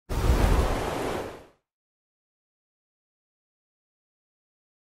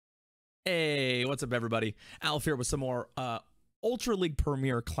Hey, what's up, everybody? Alf here with some more Ultra League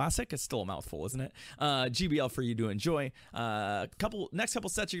Premier Classic. It's still a mouthful, isn't it? GBL for you to enjoy. Next couple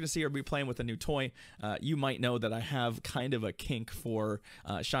sets you're gonna see are be playing with a new toy. You might know that I have kind of a kink for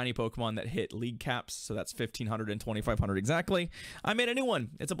shiny Pokemon that hit league caps, so that's 1500 and 2500 exactly. I made a new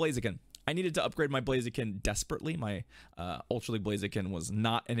one. It's a Blaziken. I needed to upgrade my Blaziken desperately. My Ultra League Blaziken was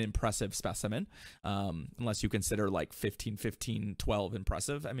not an impressive specimen, unless you consider like 15, 15, 12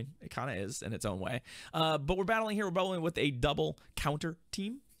 impressive. I mean, it kind of is in its own way. But we're battling here. We're battling with a double counter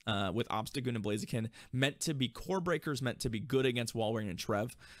team with Obstagoon and Blaziken, meant to be core breakers, meant to be good against Walrein and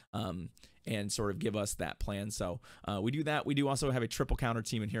Trev, and sort of give us that plan. So we do that. We do also have a triple counter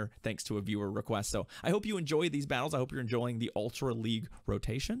team in here, thanks to a viewer request. So I hope you enjoy these battles. I hope you're enjoying the Ultra League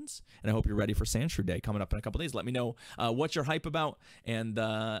rotations, and I hope you're ready for Sandshrew Day coming up in a couple days. Let me know what you're hype about, and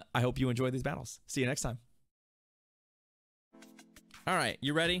I hope you enjoy these battles. See you next time. All right,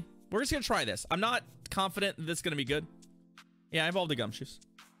 you ready? We're just gonna try this. I'm not confident that this is gonna be good. Yeah, I evolved a Gumshoes.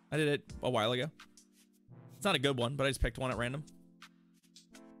 I did it a while ago. It's not a good one, but I just picked one at random.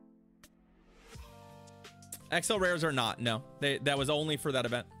 XL rares are not. No, that was only for that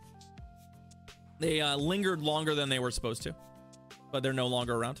event. They lingered longer than they were supposed to, but they're no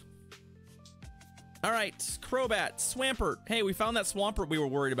longer around. All right, Crobat, Swampert. Hey, we found that Swampert we were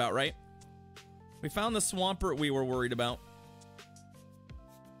worried about, right? We found the Swampert we were worried about.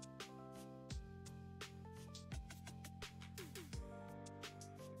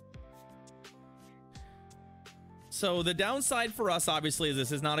 So the downside for us, obviously, is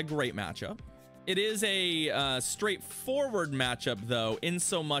this is not a great matchup. It is a straightforward matchup, though, in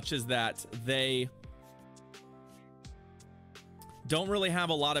so much as that they don't really have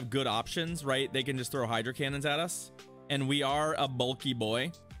a lot of good options, right? They can just throw Hydro Cannons at us, and we are a bulky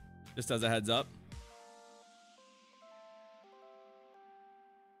boy, just as a heads up.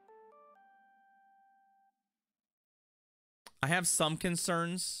 I have some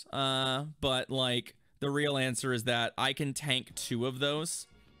concerns, but, like, the real answer is that I can tank 2 of those.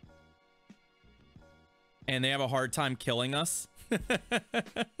 And they have a hard time killing us.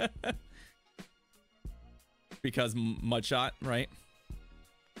 Because Mudshot, right?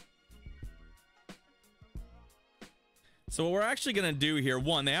 So what we're actually going to do here,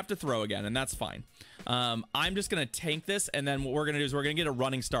 one, they have to throw again, and that's fine. I'm just going to tank this, and then what we're going to do is we're going to get a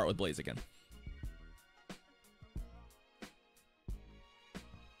running start with Blaziken.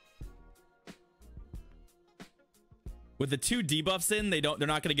 With the 2 debuffs in, they're not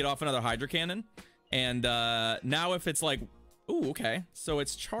going to get off another Hydro Cannon. And now if it's like, ooh, okay. So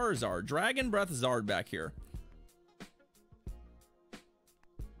it's Charizard, Dragon Breath Zard back here.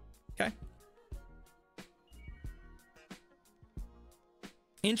 Okay.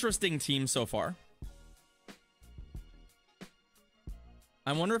 Interesting team so far.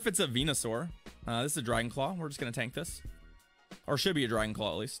 I wonder if it's a Venusaur. This is a Dragon Claw. We're just going to tank this. Or should be a Dragon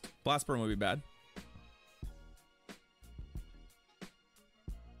Claw at least. Blast Burn would be bad.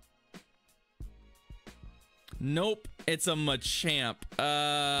 Nope, it's a Machamp.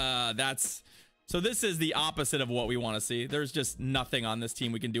 So this is the opposite of what we want to see. There's just nothing on this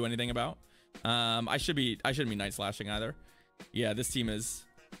team we can do anything about. I shouldn't be Night Slashing either. Yeah, this team is.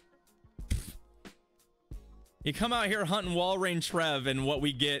 You come out here hunting Walrein Trev, and what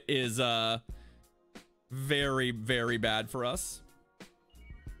we get is very, very bad for us.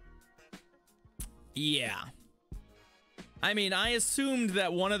 Yeah. I mean, I assumed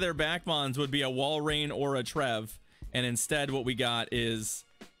that one of their backmons would be a Walrein or a Trev, and instead what we got is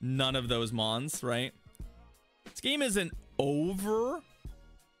none of those mons, right? This game isn't over,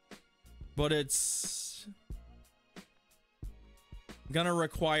 but it's gonna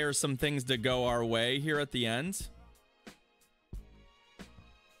require some things to go our way here at the end.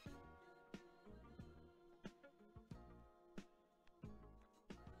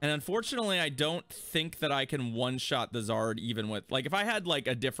 And unfortunately, I don't think that I can one-shot the Zard even with... Like, if I had, like,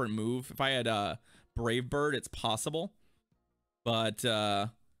 a different move, if I had a Brave Bird, it's possible. But, no,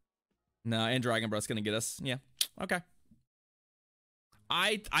 and Dragon Breath's gonna get us. Yeah, okay.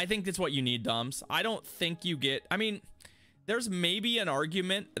 I think that's what you need, Doms. I don't think you get... I mean, there's maybe an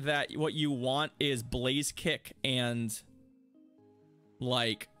argument that what you want is Blaze Kick and,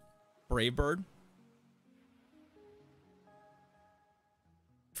 like, Brave Bird.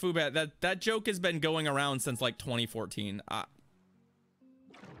 Fubat, that joke has been going around since like 2014.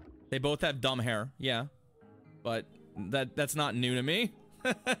 They both have dumb hair, yeah, but that's not new to me.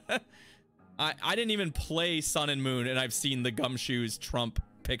 I didn't even play Sun and Moon, and I've seen the Gumshoes Trump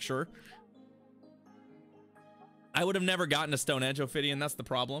picture. I would have never gotten to Stone Edge, Ophidian. That's the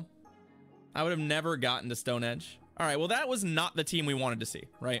problem. I would have never gotten to Stone Edge. All right, well, that was not the team we wanted to see,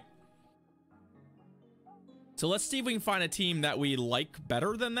 right? So let's see if we can find a team that we like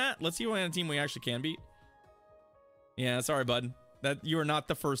better than that. Let's see if we find a team we actually can beat. Yeah, sorry, bud. That you are not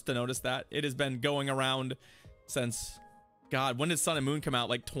the first to notice that. It has been going around since, God, when did Sun and Moon come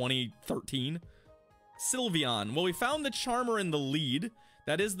out? Like 2013? Sylveon. Well, we found the Charmer in the lead.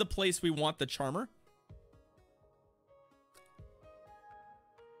 That is the place we want the Charmer.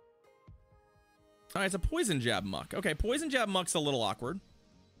 All right, it's a Poison Jab Muck. Okay, Poison Jab Muck's a little awkward.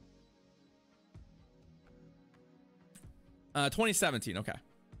 2017, okay.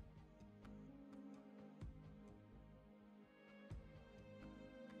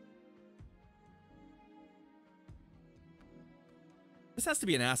 This has to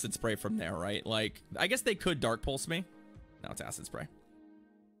be an Acid Spray from there, right? Like, I guess they could Dark Pulse me. No, it's Acid Spray.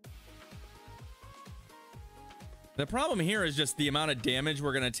 The problem here is just the amount of damage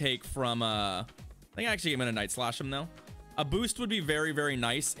we're going to take from, I think actually I'm going to Night Slash him, though. A boost would be very, very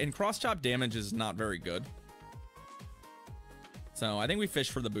nice, and Cross Chop damage is not very good. So I think we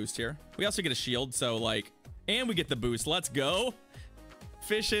fish for the boost here. We also get a shield, so like, and we get the boost. Let's go.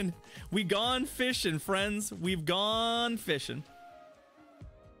 Fishing. We gone fishing, friends. We've gone fishing.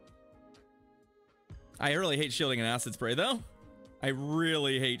 I really hate shielding an Acid Spray, though. I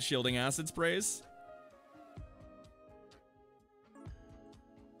really hate shielding Acid Sprays.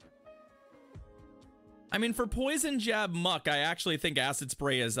 I mean, for Poison Jab Muck, I actually think Acid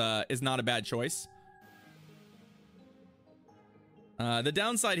Spray is not a bad choice. The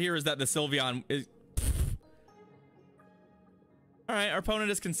downside here is that the Sylveon is... All right, our opponent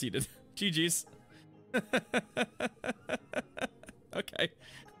is conceded. GG's. Okay.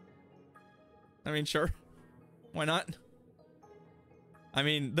 I mean, sure. Why not? I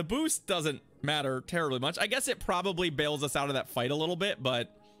mean, the boost doesn't matter terribly much. I guess it probably bails us out of that fight a little bit,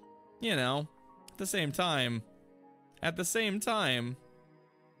 but, you know, at the same time,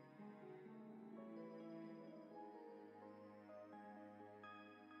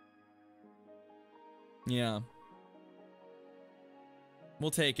 yeah. We'll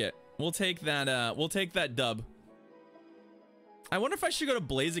take it. We'll take that dub. I wonder if I should go to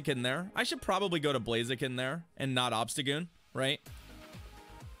Blaziken there. I should probably go to Blaziken there and not Obstagoon, right?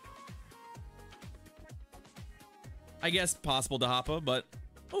 I guess possible to Hoppa, but...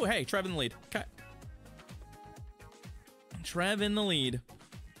 Oh, hey, Trev in the lead. Okay. Trev in the lead.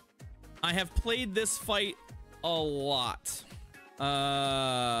 I have played this fight a lot.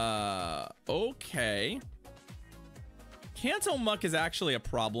 Okay. Kanto Muck is actually a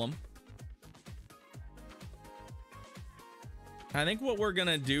problem. I think what we're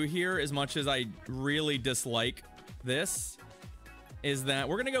gonna do here, as much as I really dislike this, is that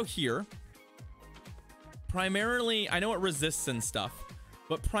we're gonna go here. Primarily, I know it resists and stuff,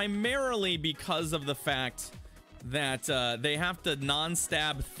 but primarily because of the fact that they have to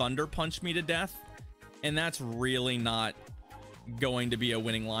non-stab Thunder Punch me to death, and that's really not going to be a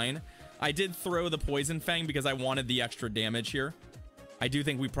winning line. I did throw the Poison Fang because I wanted the extra damage here. I do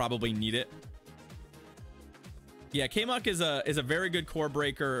think we probably need it. Yeah, K-Muck is a very good core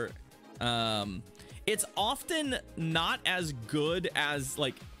breaker. It's often not as good as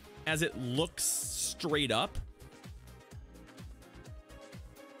it looks straight up.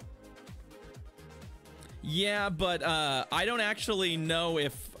 Yeah, but I don't actually know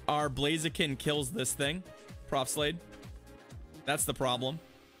if our Blaziken kills this thing. Prof Slade. That's the problem.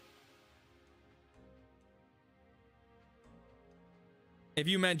 If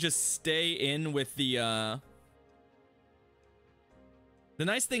you meant just stay in with the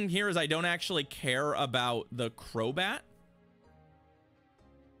nice thing here is I don't actually care about the Crobat.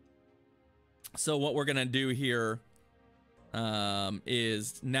 So what we're gonna do here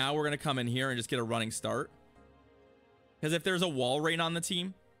is now we're gonna come in here and just get a running start. Because if there's a Wall Rain on the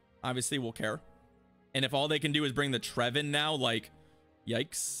team, obviously we'll care. And if all they can do is bring the Trev in now, like,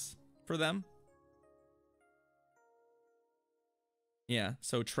 yikes for them. Yeah,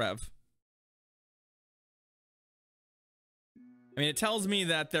 so Trev. I mean, it tells me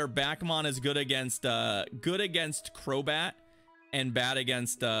that their Backmon is good against Crobat and bad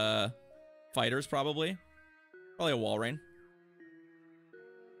against fighters, probably. Probably a Wall Rain.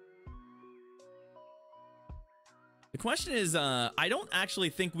 The question is, I don't actually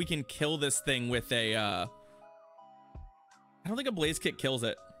think we can kill this thing with a, I don't think a Blaze Kick kills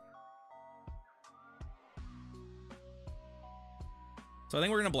it. So I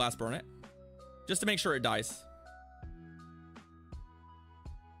think we're gonna Blast Burn it, just to make sure it dies.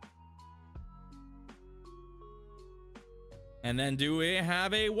 And then do we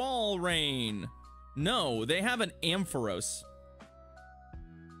have a Wall Rain? No, they have an Ampharos.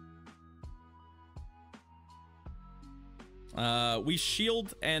 We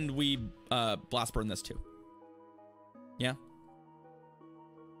shield and we Blast Burn this too. Yeah.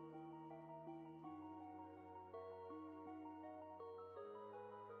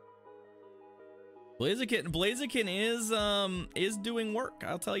 Blaziken is doing work,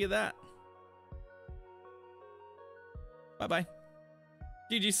 I'll tell you that. Bye-bye.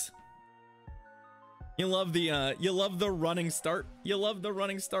 GG's. You love the running start. You love the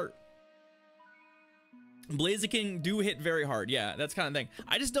running start. Blaziken do hit very hard. Yeah, that's kind of thing.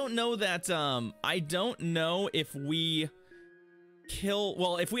 I just don't know that I don't know if we kill,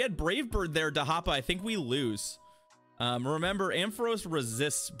 well, if we had Brave Bird there, Dahapa, I think we lose. Remember, Ampharos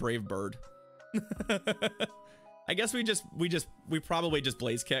resists Brave Bird. I guess we probably just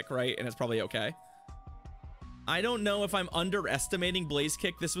Blaze Kick, right? And it's probably okay. I don't know if I'm underestimating Blaze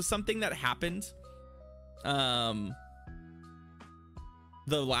Kick. This was something that happened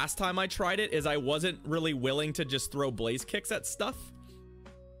the last time I tried it, is I wasn't really willing to just throw Blaze Kicks at stuff.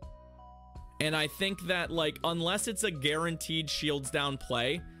 And I think that, like, unless it's a guaranteed shields down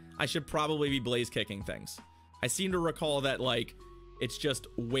play, I should probably be Blaze Kicking things. I seem to recall that, like, it's just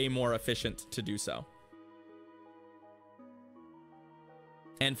way more efficient to do so.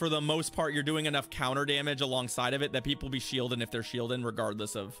 And for the most part, you're doing enough counter damage alongside of it that people be shielding if they're shielding,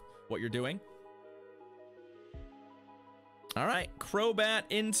 regardless of what you're doing. All right, Crobat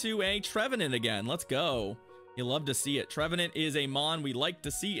into a Trevenant again. Let's go. You love to see it. Trevenant is a Mon we like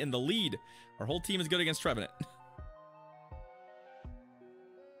to see in the lead. Our whole team is good against Trevenant.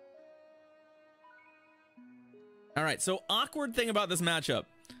 All right, so awkward thing about this matchup.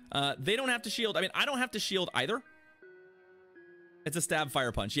 They don't have to shield. I mean, I don't have to shield either. It's a stab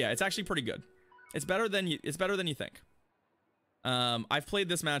fire punch. Yeah, it's actually pretty good. It's better than you think. I've played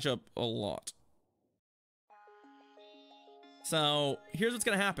this matchup a lot. So here's what's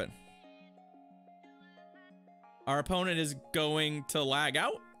gonna happen. Our opponent is going to lag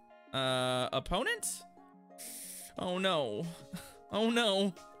out. Opponent? Oh no. Oh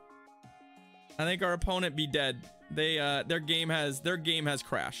no. I think our opponent be dead. They their game has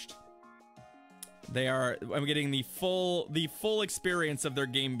crashed. I'm getting the full experience of their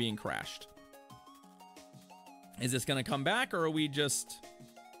game being crashed. Is this gonna come back, or are we just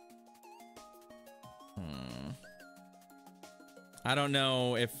I don't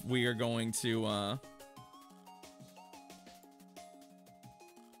know if we are going to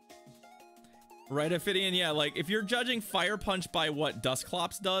right, Ophidian? Yeah, like if you're judging Fire Punch by what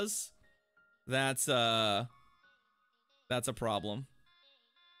Dusclops does, that's a problem.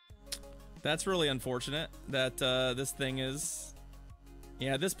 That's really unfortunate that this thing is,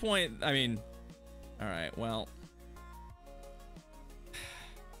 yeah, at this point, I mean, all right, well,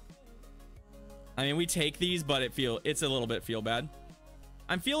 I mean, we take these, but it's a little bit feel bad.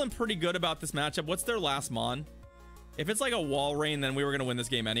 I'm feeling pretty good about this matchup. What's their last Mon? If it's like a Wall Rain, then we were gonna win this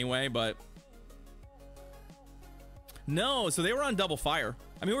game anyway, but no, so they were on double fire.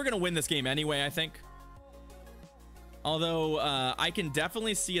 I mean, we're gonna win this game anyway, I think. Although I can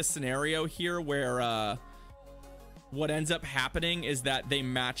definitely see a scenario here where what ends up happening is that they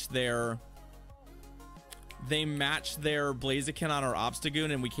match their Blaziken on our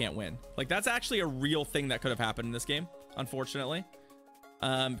Obstagoon and we can't win. Like, that's actually a real thing that could have happened in this game, unfortunately.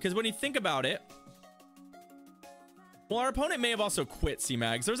 Because when you think about it, well, our opponent may have also quit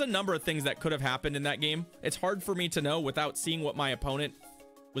C-Mags. There's a number of things that could have happened in that game. It's hard for me to know without seeing what my opponent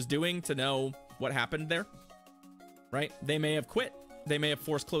was doing to know what happened there. Right? They may have quit. They may have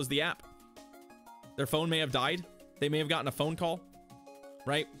force closed the app. Their phone may have died. They may have gotten a phone call.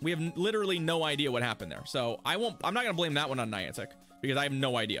 Right? We have literally no idea what happened there. So I'm not going to blame that one on Niantic because I have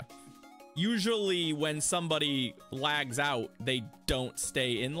no idea. Usually when somebody lags out, they don't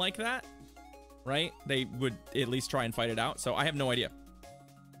stay in like that. Right? They would at least try and fight it out. So I have no idea.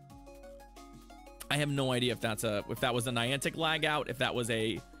 I have no idea if that was a Niantic lag out, if that was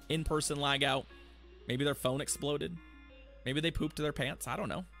a in-person lag out. Maybe their phone exploded. Maybe they pooped their pants. I don't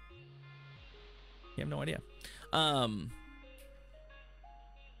know. You have no idea.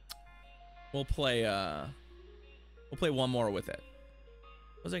 We'll play one more with it.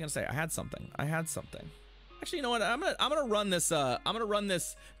 What was I gonna say? I had something. Actually, you know what? I'm gonna run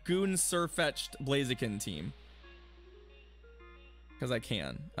this Goon Surfetched Blaziken team. Because I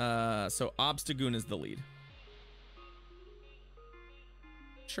can. So Obstagoon is the lead.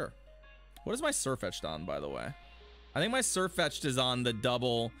 Sure. What is my Surfetched on, by the way? I think my Surfetched is on the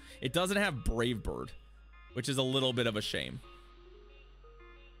double. It doesn't have Brave Bird, which is a little bit of a shame.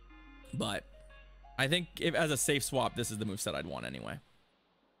 But I think if as a safe swap, this is the moveset I'd want anyway.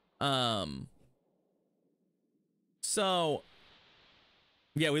 So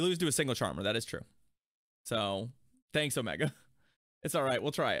yeah, we lose to a single Charmer. That is true. So thanks, Omega. It's all right.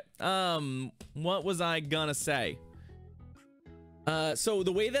 We'll try it. What was I gonna say? So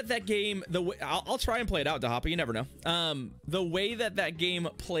the way that game, I'll try and play it out, Dahapa, you never know. The way that game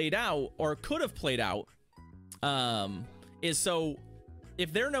played out, or could have played out, is so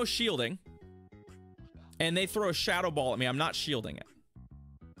if they're no shielding and they throw a shadow ball at me, I'm not shielding it.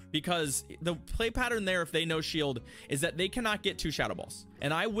 Because the play pattern there, if they no shield, is that they cannot get 2 shadow balls.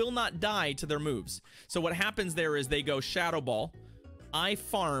 And I will not die to their moves. So what happens there is they go shadow ball, I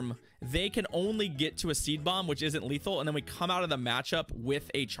farm, they can only get to a seed bomb, which isn't lethal, and then we come out of the matchup with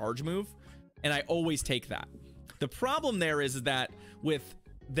a charge move, and I always take that. The problem there is that with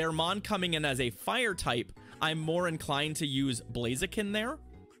their Mon coming in as a fire type, I'm more inclined to use Blaziken there.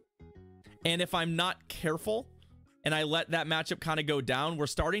 And if I'm not careful and I let that matchup kind of go down, we're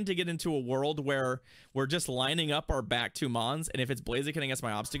starting to get into a world where we're just lining up our back 2 Mons, and if it's Blaziken against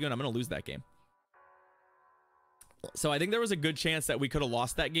my Obstagoon, I'm going to lose that game. So I think there was a good chance that we could have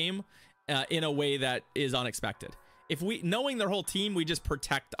lost that game in a way that is unexpected. If we, knowing their whole team, we just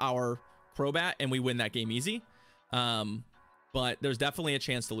protect our Crobat and we win that game easy. But there's definitely a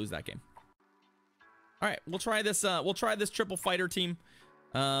chance to lose that game. All right, we'll try this. We'll try this triple fighter team,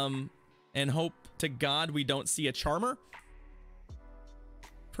 and hope to God we don't see a Charmer.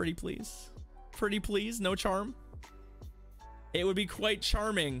 Pretty please, no Charm. It would be quite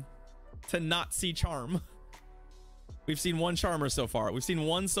charming to not see Charm. We've seen 1 Charmer so far. We've seen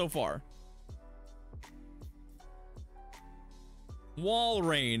 1 so far.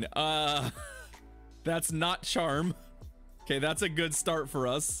 Walrein. That's not Charm. Okay, that's a good start for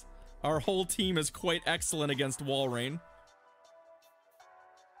us. Our whole team is quite excellent against Walrein.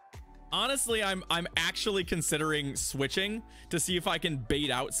 Honestly, I'm actually considering switching to see if I can bait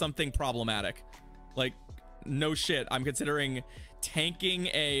out something problematic. Like, no shit. I'm considering tanking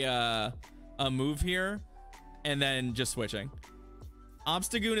a move here and then just switching.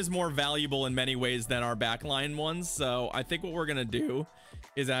 Obstagoon is more valuable in many ways than our backline ones, so I think what we're gonna do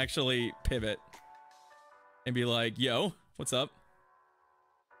is actually pivot and be like, yo, what's up?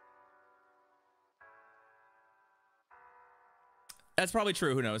 That's probably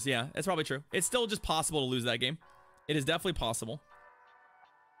true. Who knows? Yeah, it's probably true. It's still just possible to lose that game. It is definitely possible.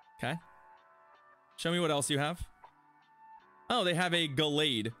 Okay. Show me what else you have. Oh, they have a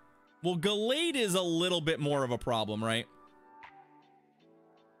Gallade. Well, Gallade is a little bit more of a problem, right?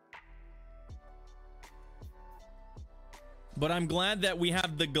 But I'm glad that we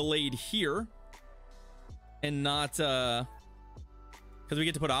have the Gallade here and not, because we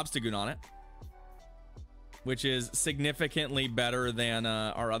get to put Obstagoon on it, which is significantly better than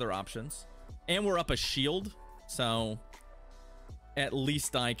our other options. And we're up a shield, so at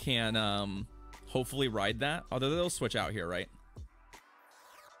least I can hopefully ride that. Although they'll switch out here, right?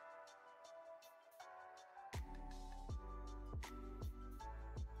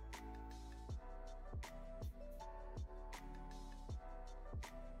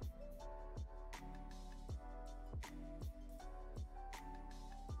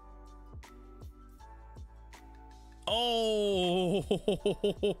 Oh,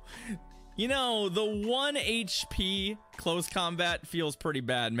 you know, the 1 HP close combat feels pretty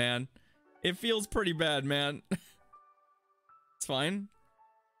bad, man. It feels pretty bad, man. It's fine.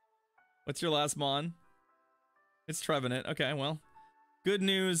 What's your last Mon? It's Trevenant. Okay, well, good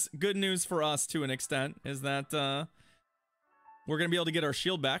news for us to an extent is that we're gonna be able to get our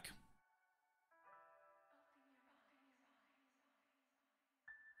shield back.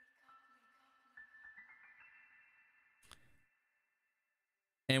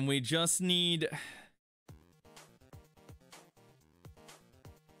 And we just need...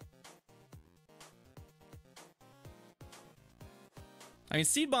 I mean,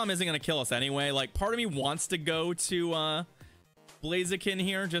 Seed Bomb isn't going to kill us anyway. Like, part of me wants to go to Blaziken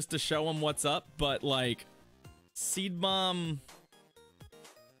here just to show him what's up. But, like, Seed Bomb...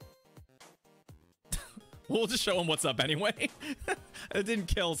 we'll just show him what's up anyway. It didn't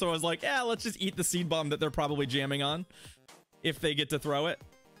kill, so I was like, yeah, let's just eat the Seed Bomb that they're probably jamming on. If they get to throw it.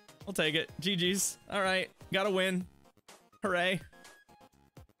 I'll take it. GG's. All right. Gotta win. Hooray.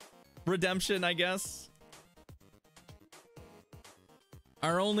 Redemption, I guess.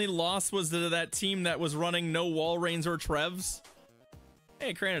 Our only loss was to that team that was running no Walreins or Trevs.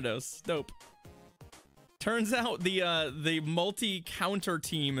 Hey, Cranidos. Dope. Turns out the multi-counter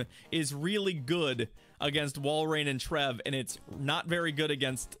team is really good against Walrein and Trev, and it's not very good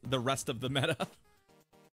against the rest of the meta.